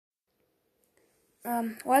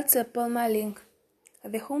What's a permalink?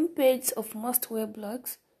 The homepage of most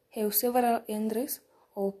weblogs have several entries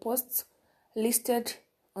or posts listed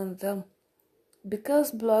on them.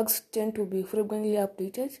 Because blogs tend to be frequently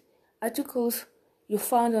updated, articles you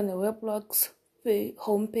found on a weblog's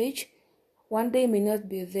homepage one day may not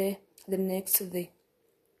be there the next day.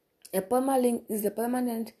 A permalink is a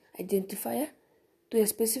permanent identifier to a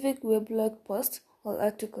specific weblog post or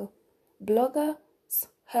article.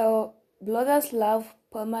 Bloggers love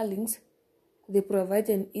permalinks. They provide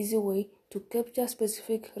an easy way to capture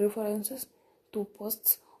specific references to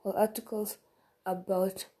posts or articles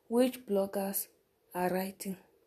about which bloggers are writing.